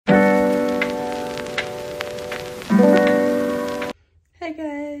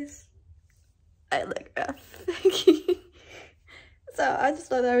I like thank you. So I just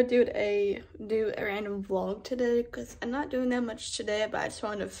thought I would do a random vlog today because I'm not doing that much today, but I just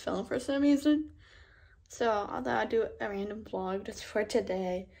wanted to film for some reason. So I thought I'd do a random vlog just for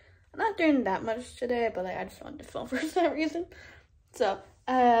today. I'm not doing that much today, but like I just wanted to film for some reason. So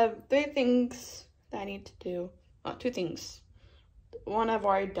I have 3 things that I need to do. Well, 2 things. One I've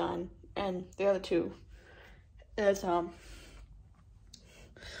already done, and the other 2 is well,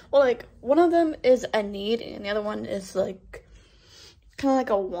 like one of them is a need, and the other one is like kind of like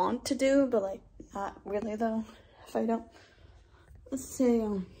a want to do, but like not really though. If I don't, let's see.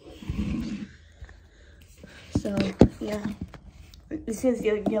 So yeah, this is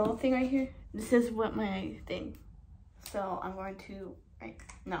the yellow thing right here. This is what my thing. So I'm going to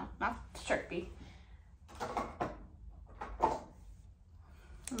no, not Sharpie.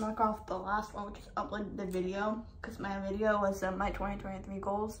 Knock off the last one, which is upload the video, because my video was my 2023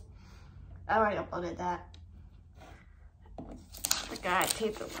 goals. I already uploaded that. The guy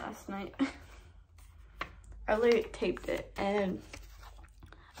taped it last night. I literally taped it. And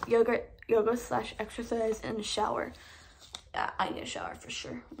yoga / exercise and shower. Yeah, I need a shower for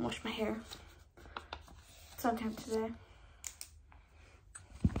sure. Wash my hair sometime today.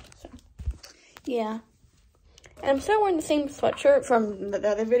 So yeah. And I'm still wearing the same sweatshirt from the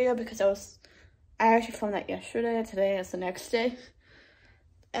other video because I actually filmed that yesterday. Today is the next day.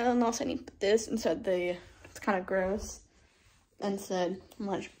 And then also I need to put this inside it's kind of gross, and said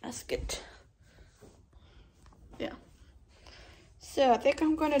lunch basket. Yeah. So I think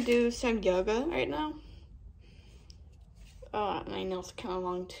I'm going to do some yoga right now. My nails are kind of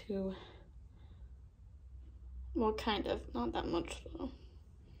long too. Well, kind of. Not that much though.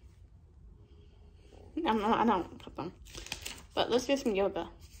 I don't put them. But let's do some yoga.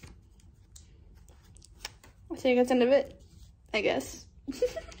 I'll see you guys in a bit, I guess.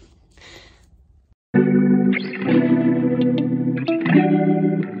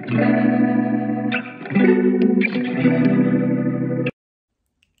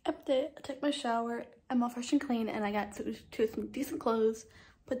 Update, I took my shower, I'm all fresh and clean, and I got to some decent clothes.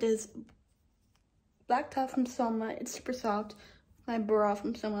 Put this black top from Soma, it's super soft. My bra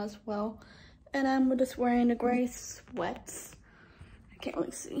from Soma as well. And I'm just wearing the gray sweats. I can't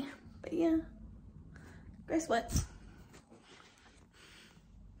really see, but yeah, gray sweats.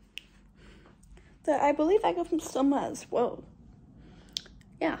 So I believe I got from Soma as well.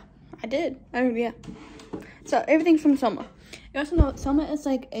 Yeah, I did. Oh yeah. So everything's from Soma. You also know Soma is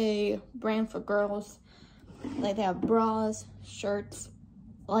like a brand for girls. Like they have bras, shirts,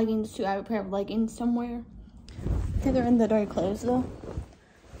 leggings too. I have a pair of leggings somewhere. I think they're in the dirty clothes though.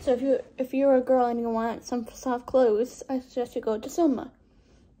 So if you're a girl and you want some soft clothes, I suggest you go to Soma.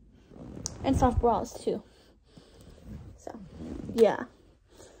 And soft bras too. So yeah.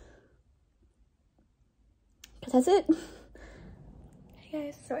 Cause that's it. Hey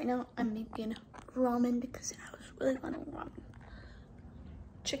guys, so right now I'm making ramen because I was really wanting ramen.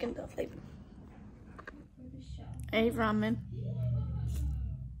 Chicken bill flavor. I ate ramen.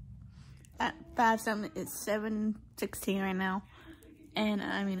 At 5-7, it's 7:16 right now. And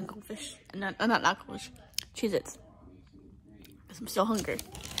I'm eating goldfish. Not goldfish. Cheez-Its. Because I'm still hungry.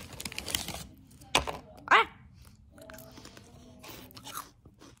 Ah!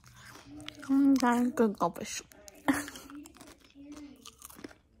 Good goldfish.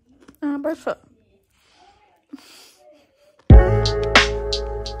 Bird's foot.